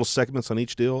one, just little segments on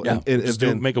each deal. Yeah, and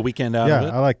then make a weekend out of it.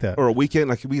 Yeah, I like that. Or a weekend,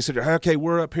 like we said, okay,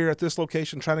 we're up here at this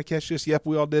location trying to catch this. Yep,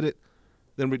 we all did it.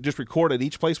 Then we just record at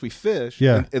each place we fish.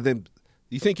 Yeah. And then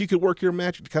you think you could work your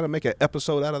magic to kind of make an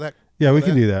episode out of that? Yeah, we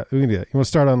can do that. You want to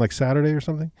start on like Saturday or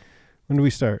something? When do we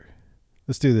start?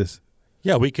 Let's do this.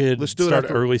 Yeah, we could Let's do it start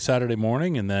after- early Saturday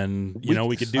morning, and then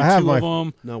we could do 2 I have of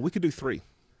them. No, we could do 3.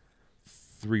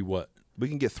 3 what? We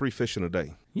can get 3 fish in a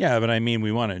day. Yeah, but I mean,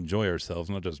 we want to enjoy ourselves,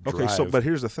 not just drive. Okay, but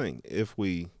here's the thing: if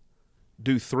we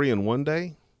do 3 in one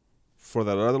day for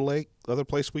that other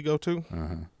place we go to,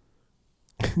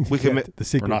 we can make the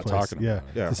secret We're not place. talking yeah, about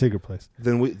it. Yeah. the secret place.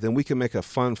 then we can make a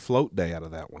fun float day out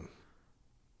of that one.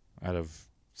 out of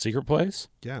Secret Place.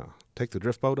 Yeah, take the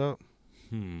drift boat up.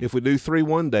 Hmm. If we do 3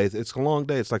 one day, it's a long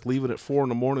day. It's like leaving at 4 in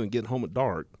the morning and getting home at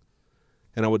dark.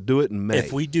 And I would do it in May.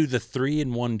 If we do the 3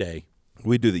 in one day,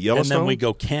 we do the and Yellowstone, then we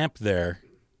go camp there,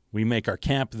 we make our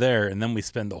camp there, and then we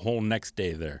spend the whole next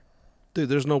day there. dude,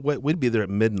 there's no way we'd be there at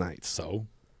midnight. So,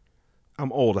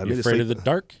 I'm old. I you need to afraid sleep. of the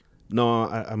dark? No,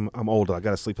 I'm old. I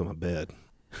got to sleep in my bed.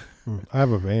 I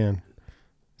have a van.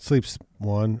 Sleeps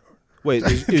 1 Wait,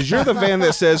 is you're the van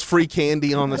that says free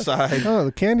candy on the side? Oh,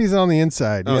 the candy's on the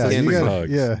inside. Oh, Yeah, the you candy's gotta-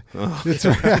 hugs. yeah. Oh.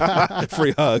 It's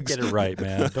Free hugs. Get it right,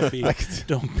 man.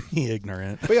 Don't be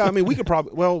ignorant. But yeah, I mean, we could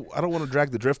probably. Well, I don't want to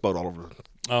drag the drift boat all over.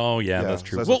 Oh yeah, Yeah, that's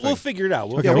true. that's the We'll thing. figure it out.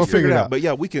 Okay, Yeah, we'll figure it out. But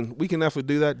yeah, we can definitely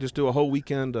do that. Just do a whole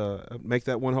weekend, make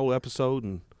that one whole episode,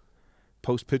 and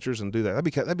post pictures and do that.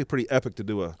 That'd be pretty epic to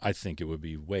do a. I think it would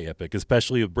be way epic,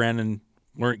 especially if Brandon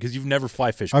learned because you've never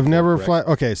fly fished. I've before, never correct? fly.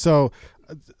 Okay, so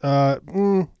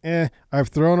I've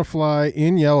thrown a fly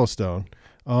in Yellowstone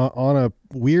on a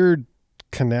weird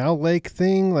canal lake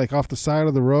thing, like off the side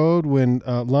of the road. When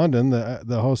London,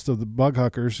 the host of the Bug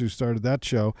Huckers, who started that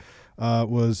show,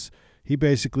 he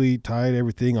basically tied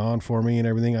everything on for me and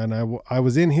everything, and I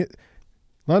was in his.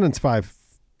 London's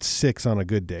 5'6" on a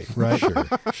good day, right?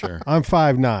 Sure. I'm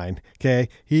 5'9". Okay,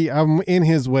 I'm in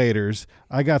his waders.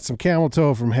 I got some camel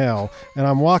toe from hell, and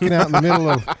I'm walking out in the middle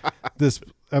of this.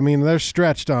 I mean, they're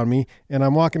stretched on me, and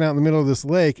I'm walking out in the middle of this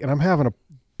lake, and I'm having a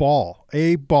ball,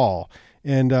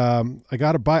 and I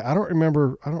got a bite. I don't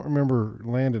remember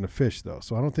landing a fish though,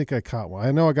 so I don't think I caught one.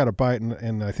 I know I got a bite,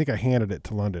 and I think I handed it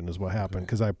to London is what happened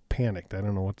because I panicked. I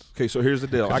don't know what's. Okay, so here's the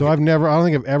deal. So I don't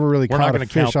think I've ever really We're not caught a gonna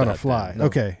fish count on a that fly. then. No.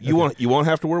 Okay, You won't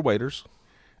have to wear waders.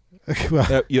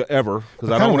 well, You ever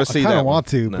because I don't want to see I that. kind of want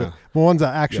one. to, No. but ones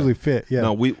that actually fit. Yeah.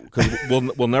 No, because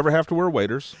we'll never have to wear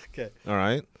waders. Okay. All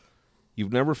right.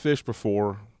 You've never fished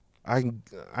before. I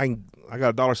got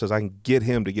a dollar says I can get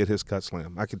him to get his cut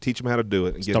slam. I can teach him how to do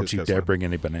it and get Don't his you cut dare slam. bring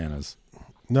any bananas.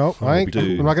 No, I ain't.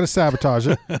 dude. I'm not going to sabotage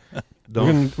it.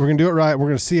 We're gonna do it right. We're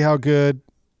gonna see how good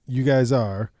you guys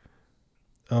are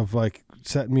of like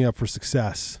setting me up for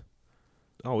success.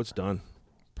 Oh, it's done.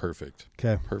 Perfect.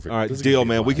 Okay. Perfect. All right, This is deal, gonna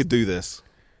be a man. We blast. could do this.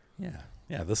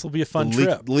 Yeah. This will be a fun The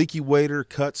trip. Leaky wader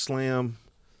cut slam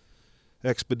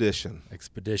expedition.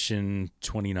 Expedition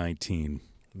 2019.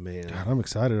 Man, God, I'm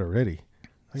excited already.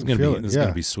 I It's can feel it. This is Yeah.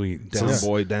 gonna be sweet. down So,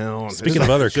 boy down. Speaking of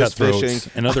other It's just cutthroats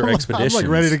fishing. and other expeditions, I'm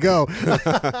like ready to go.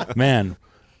 man.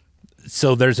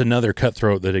 So there's another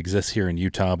cutthroat that exists here in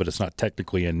Utah, but it's not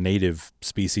technically a native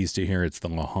species to here. It's the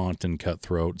Lahontan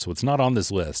cutthroat. So it's not on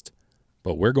this list,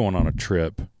 but we're going on a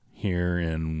trip here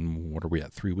in, what are we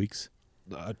at, 3 weeks?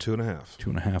 2.5.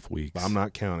 2.5 weeks. I'm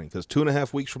not counting because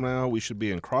 2.5 weeks from now we should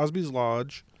be in Crosby's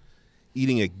Lodge,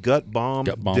 eating a gut bomb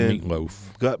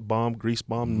meatloaf. gut bomb grease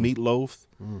bomb meatloaf,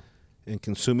 and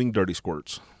consuming dirty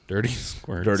squirts. Dirty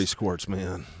squirts. Dirty squirts,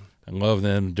 man. I love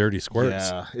them dirty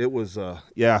squirts. Yeah, it was.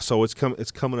 So it's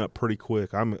coming up pretty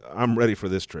quick. I'm ready for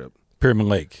this trip. Pyramid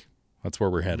Lake. That's where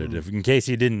we're headed. If in case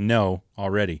you didn't know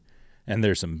already. And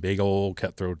there's some big old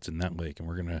cutthroats in that lake, and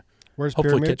we're gonna Where's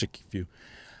hopefully Pyramid? catch a few.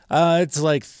 It's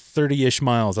like 30-ish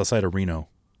miles outside of Reno,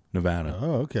 Nevada.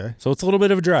 Oh, okay. So it's a little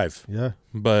bit of a drive, Yeah.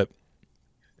 but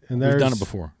And we've done there's- it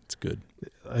before. It's good.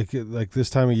 Like this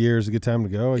time of year is a good time to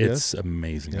go, I guess. It's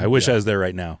amazing. Yeah. I wish I was there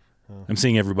right now. I'm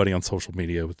seeing everybody on social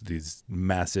media with these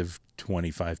massive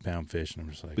 25-pound fish, and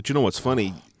I'm just like, But you know what's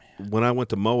funny? When I went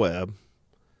to Moab,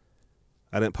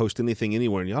 I didn't post anything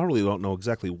anywhere, and y'all really don't know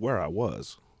exactly where I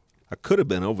was. I could have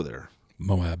been over there.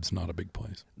 Moab's not a big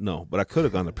place. No, but I could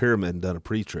have gone to Pyramid and done a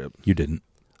pre-trip. You didn't.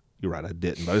 You're right, I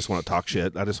didn't. But I just want to talk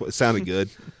shit. It sounded good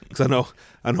because I know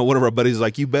one of our buddies is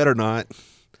like, you better not.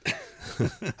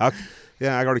 I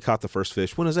already caught the first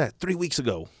fish. When is that? 3 weeks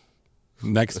ago.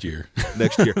 Next year.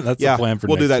 Next year. That's the plan for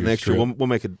we'll do next that year's next year. trip. We'll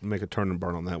make a turn and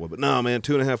burn on that one. But no, man,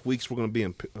 2.5 weeks we're going to be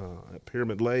in at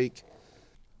Pyramid Lake.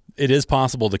 It is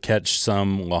possible to catch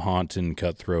some Lahontan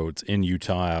cutthroats in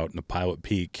Utah out in the Pilot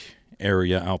Peak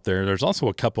area out there. There's also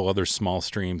a couple other small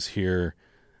streams here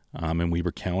in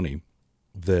Weber County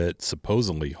that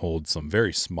supposedly hold some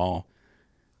very small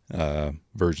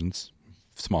versions,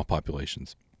 small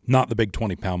populations. Not the big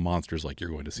 20-pound monsters like you're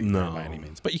going to see there by any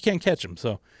means. But you can catch them.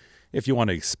 So if you want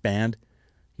to expand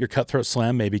your cutthroat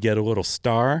slam, maybe get a little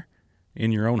star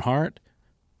in your own heart,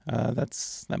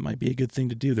 that might be a good thing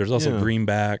to do. There's also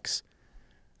greenbacks,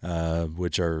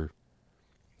 which are,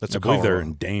 I believe they're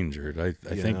endangered. I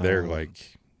think they're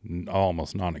like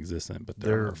almost non-existent, but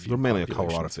They're mainly a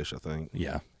Colorado populations. fish, I think.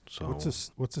 Yeah. So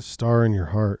What's a star in your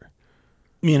heart?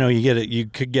 You know, you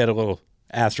could get a little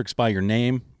asterisk by your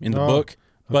name in the book,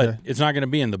 but okay. it's not going to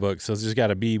be in the book, so it's just got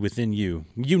to be within you.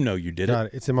 You know you did Got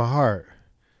it. it. It's in my heart.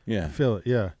 Yeah. I feel it.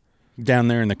 Yeah. Down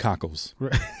there in the cockles.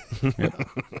 Right.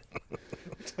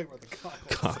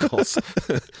 cockles.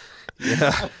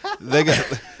 Yeah,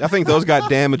 I think those got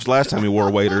damaged last time we wore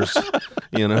waders.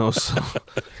 You know, so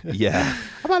yeah.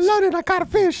 I'm unloaded. I caught a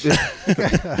fish.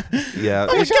 Yeah.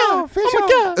 Fish on. Fish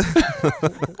on.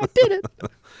 I did it.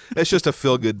 it's just a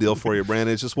feel-good deal for you,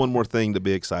 Brandon. It's just one more thing to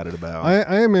be excited about.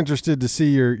 I am interested to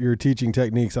see your teaching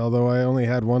techniques, although I only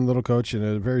had one little coach in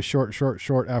a very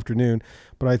short afternoon,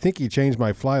 but I think he changed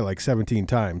my fly like 17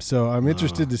 times. So I'm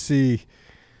interested to see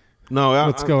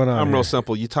what's going on. I'm here. real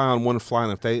simple. You tie on one fly,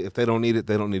 and if they don't need it,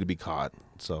 they don't need to be caught.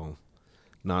 So,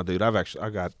 nah, dude, I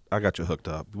got you hooked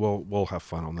up. We'll have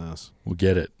fun on this. We'll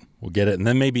get it, and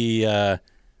then maybe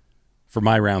for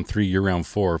my round 3, your round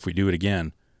 4, if we do it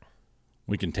again,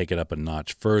 we can take it up a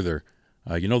notch further.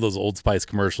 You know those Old Spice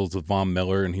commercials with Von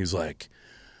Miller, and he's like,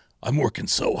 I'm working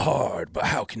so hard, but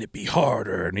how can it be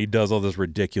harder? And he does all this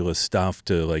ridiculous stuff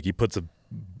to, like, he puts a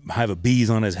hive of bees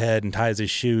on his head and ties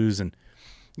his shoes. And,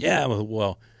 yeah,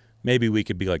 well, maybe we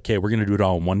could be like, okay, we're going to do it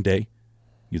all in one day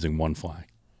using one fly.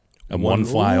 And one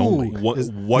fly only.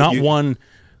 Not one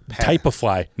type of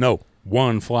fly. No,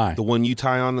 one fly. The one you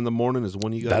tie on in the morning is the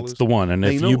one you got to lose? That's the one. And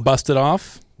if you bust it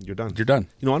off, you're done. You're done.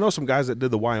 You know, I know some guys that did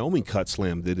the Wyoming cut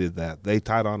slam. They did that. They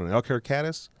tied on an elk hair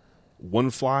caddis, one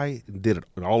fly, and did it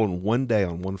all in one day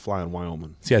on one fly in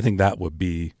Wyoming. See, I think that's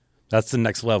the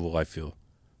next level, I feel.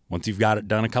 Once you've got it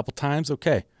done a couple times,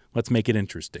 okay, let's make it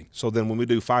interesting. So then when we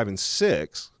do 5 and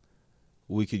 6,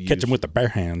 we could catch them with the bare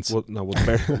hands. We'll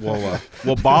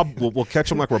catch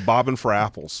them like we're bobbing for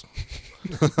apples.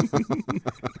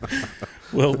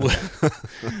 Well,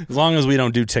 as long as we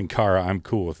don't do Tenkara, I'm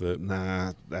cool with it.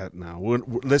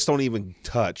 Let's don't even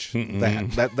touch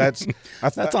that.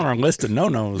 That's on our list of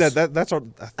no-nos. That's our.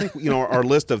 I think our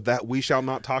list of that we shall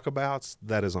not talk about.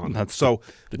 That is on. That's so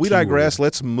the we digress. word.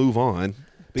 Let's move on.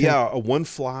 But a one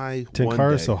fly.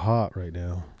 Tenkara is so hot right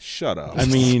now. Shut up. I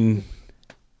mean,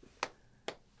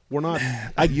 we're not.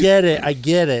 I get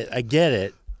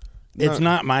it. It's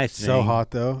not my thing. So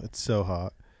hot though. It's so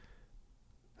hot.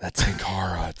 That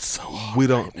Tenkara, it's so hot. We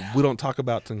don't talk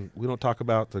about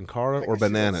Tenkara or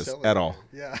bananas at all.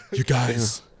 Yeah. You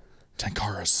guys,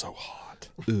 Tenkara is so hot.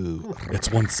 Ooh,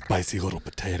 it's one spicy little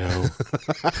potato.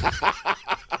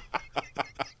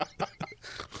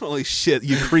 Holy shit,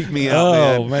 you creep me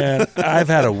out, man. I've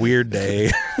had a weird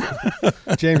day.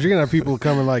 James, you're gonna have people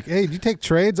coming like, "Hey, did you take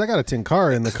trades? I got a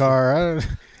Tenkara in the car."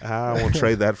 I won't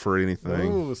trade that for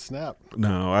anything. Oh, snap!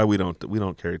 No, we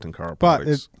don't carry Tenkara but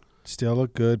products. It's still a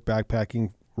good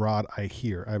backpacking rod. I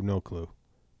hear. I have no clue.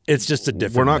 It's just a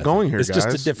different. We're not method. going here, it's guys. It's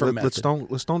just a different method.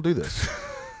 Let's don't do this.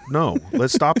 No,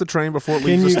 let's stop the train before it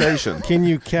leaves the station. Can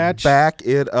you catch? Back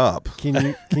it up.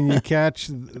 Can you catch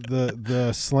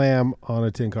the slam on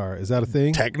a Tenkara? Is that a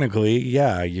thing? Technically,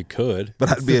 yeah, you could. But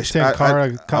I'd be a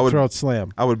Tenkara cutthroat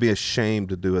slam. I would be ashamed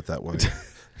to do it that way.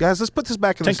 Guys, let's put this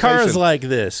back in the station. Tenkara's like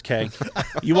this, okay?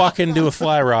 You walk into a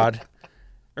fly rod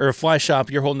or a fly shop,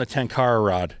 you're holding a Tenkara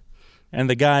rod, and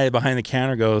the guy behind the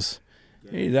counter goes,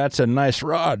 "Hey, that's a nice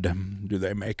rod. Do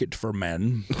they make it for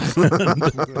men?"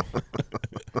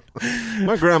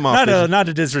 My grandma. Not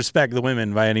to disrespect the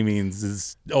women by any means.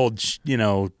 Is old,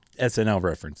 SNL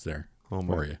reference there. Oh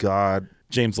my God.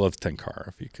 James loves Tenkara,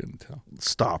 if you couldn't tell.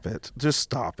 Stop it. Just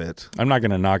stop it. I'm not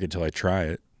going to knock it till I try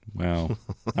it. Well,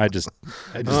 I just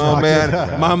oh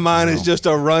man, my mind is just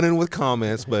a running with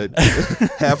comments, but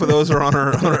half of those are on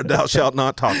our "Thou shalt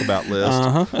not talk about" list.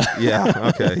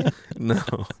 Yeah, okay, no,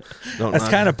 that's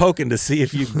kind of poking to see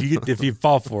if you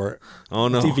fall for it. Oh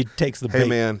no, see if he takes the bait. Hey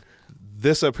man,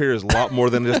 this up here is a lot more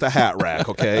than just a hat rack.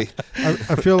 Okay,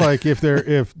 I feel like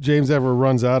if James ever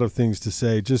runs out of things to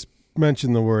say, just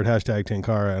mention the word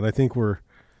 #Tenkara, and I think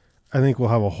we'll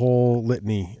have a whole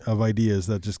litany of ideas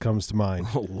that just comes to mind.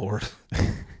 Oh, Lord.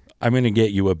 I'm going to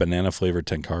get you a banana-flavored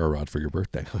Tenkara rod for your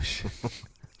birthday. Oh, shit.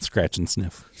 Scratch and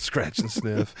sniff. Scratch and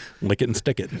sniff. Lick it and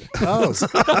stick it. Oh.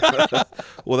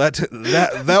 Well,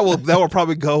 that will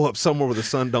probably go up somewhere where the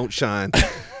sun don't shine.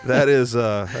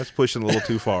 That's pushing a little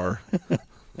too far.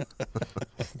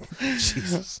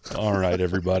 Jesus. All right,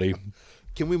 everybody.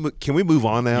 Can we move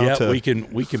on now? Yeah, we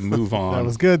can move on. That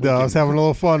was good though. I was having a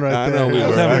little fun right there. I know I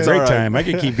was having a great time. I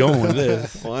could keep going with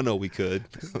this. Well, I know we could,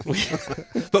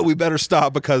 but we better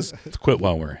stop because let's quit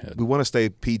while we're ahead. We want to stay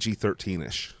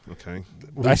PG-13ish. Okay.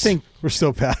 I think we're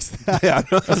still past that. Yeah,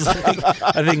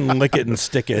 I think lick it and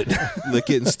stick it. Lick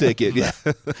it and stick it. Yeah.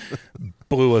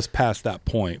 Blew us past that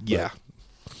point. Yeah.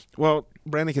 Well,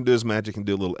 Brandon can do his magic and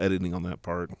do a little editing on that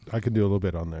part. I can do a little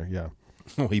bit on there. Yeah.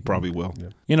 Oh, he probably will.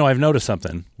 Yeah. I've noticed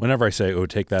something. Whenever I say, "Oh,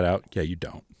 take that out," yeah, you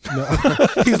don't. No.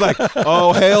 He's like,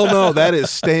 "Oh, hell no, that is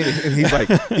staying." And he's already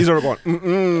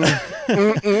going,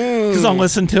 Because I'll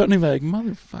listen to it and he'll be like,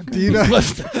 "Motherfucker." Do you know?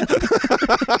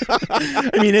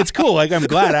 I mean, it's cool. Like, I'm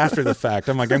glad after the fact.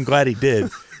 I'm glad he did.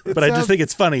 But I just think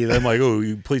it's funny that I'm like, "Oh,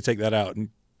 you please take that out." And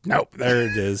nope, there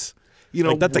it is.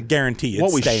 That's a guarantee. It's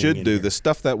what we staying should in do, here. the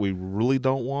stuff that we really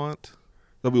don't want,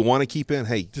 that we want to keep in,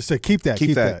 hey, Just say keep that.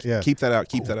 keep that. Yeah. Keep that out.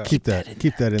 Keep that out. Keep that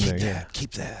in there. Yeah.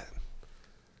 Keep that.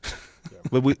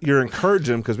 But you're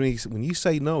encouraging him because when you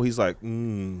say no, he's like,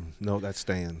 no, that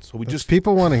stands. So we just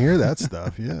People want to hear that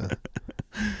stuff. Yeah.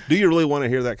 do you really want to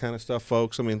hear that kind of stuff,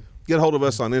 folks? I mean, get hold of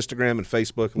us on Instagram and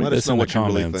Facebook and let us know in the what you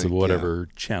really comments think. of whatever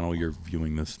channel you're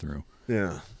viewing this through.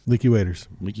 Yeah. Leaky Waiters.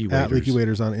 Leaky At Waiters. Leaky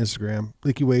Waiters on Instagram.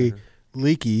 Leaky Waiters.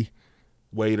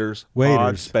 Waiters.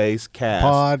 Pod space cast.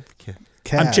 Pod. Cast.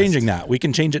 I'm changing that. We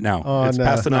can change it now. On, It's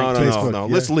past the No, 19th. Facebook, no.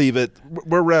 yeah. Let's leave it.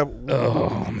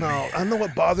 No, I know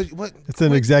what bothers you. What? It's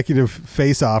an executive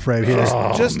face-off right here.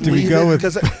 Just Do we leave go it with-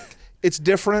 because it's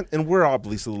different, and we're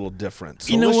obviously a little different.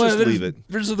 So You know let's what? just leave it.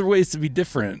 There's other ways to be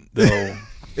different, though.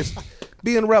 It's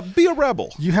be a rebel.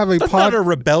 You have a That's pod. not a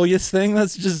rebellious thing.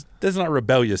 That's not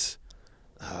rebellious.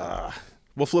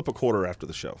 We'll flip a quarter after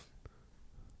the show.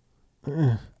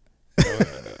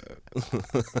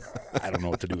 I don't know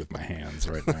what to do with my hands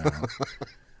right now.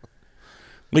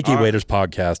 Leaky Waiters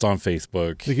podcast on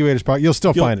Facebook. Leaky Waiters podcast. You'll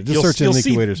still find it. Just search in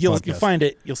Leaky Waiters You'll podcast. find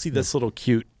it. You'll see this little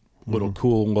cute, little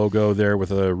cool logo there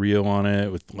with a reel on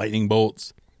it with lightning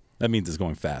bolts. That means it's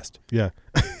going fast Yeah.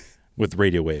 with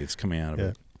radio waves coming out of Yeah.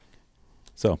 it.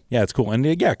 So, yeah, it's cool. And,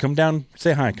 yeah, come down,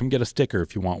 say hi. Come get a sticker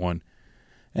if you want one.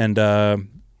 And the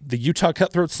Utah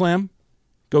Cutthroat Slam,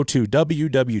 go to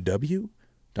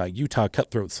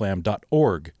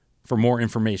www.utahcutthroatslam.org for more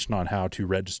information on how to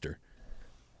register.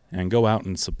 And go out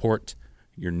and support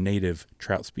your native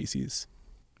trout species.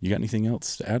 You got anything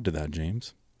else to add to that,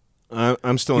 James?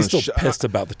 I'm still He's in still shock. pissed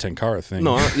about the Tenkara thing.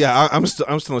 No, I'm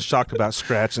still shocked about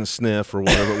scratch and sniff or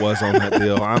whatever it was on that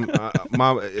deal.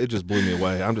 It just blew me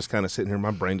away. I'm just kind of sitting here.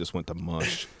 My brain just went to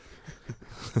mush.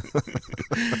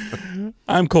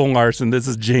 I'm Cole Larson. This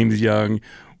is James Young.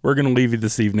 We're going to leave you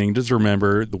this evening. Just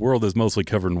remember, the world is mostly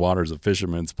covered in waters. A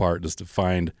fisherman's part is to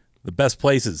find the best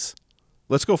places.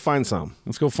 Let's go find some.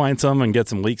 Let's go find some and get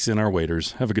some leaks in our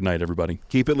waders. Have a good night, everybody.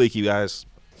 Keep it leaky, guys.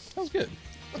 That was good.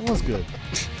 That was good.